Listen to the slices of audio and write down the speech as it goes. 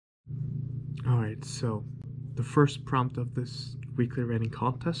Alright, so the first prompt of this weekly writing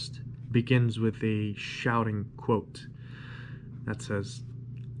contest begins with a shouting quote that says,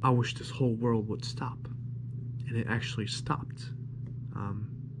 "I wish this whole world would stop." And it actually stopped.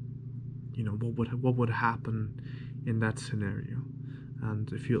 What would happen in that scenario?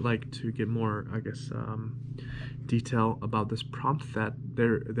 And if you'd like to get more, detail about this prompt, that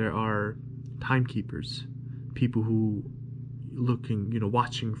there are timekeepers, people who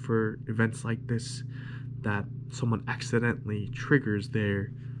watching for events like this, that someone accidentally triggers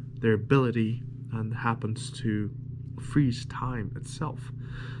their ability and happens to freeze time itself,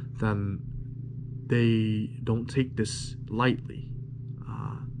 then they don't take this lightly,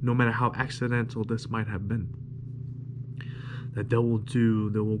 no matter how accidental this might have been. That they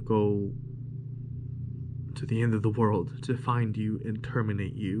will go to the end of the world to find you and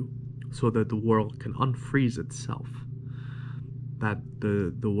terminate you, so that the world can unfreeze itself, that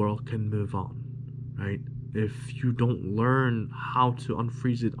the world can move on, right? If you don't learn how to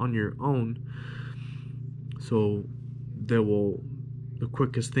unfreeze it on your own, so the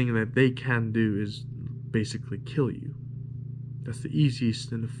quickest thing that they can do is basically kill you. That's the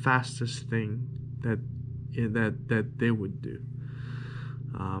easiest and the fastest thing that they would do.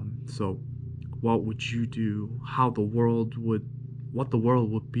 So what would you do? What the world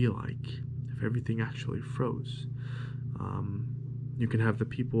would be like if everything actually froze? You can have the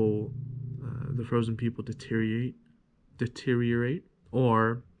frozen people deteriorate,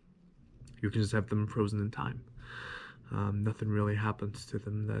 or you can just have them frozen in time. Nothing really happens to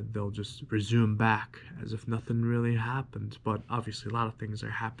them, that they'll just resume back as if nothing really happened. But obviously a lot of things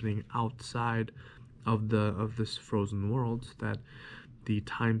are happening outside of this frozen world, that the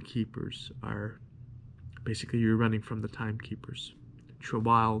timekeepers are basically, you're running from the timekeepers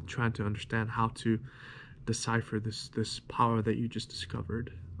while trying to understand how to decipher this power that you just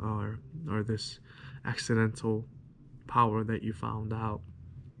discovered, or this accidental power that you found out.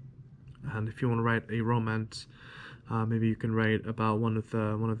 And if you want to write a romance, maybe you can write about one of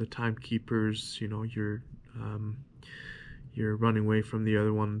the timekeepers. You're running away from the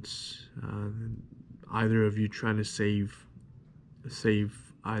other ones. Either of you trying to save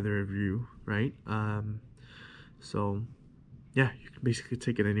either of you, right? So yeah, you can basically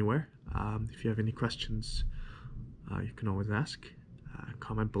take it anywhere. If you have any questions, you can always ask.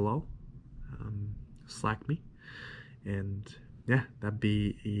 Comment below, Slack me, and yeah, that'd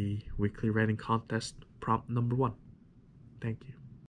be a weekly writing contest prompt number 1. Thank you.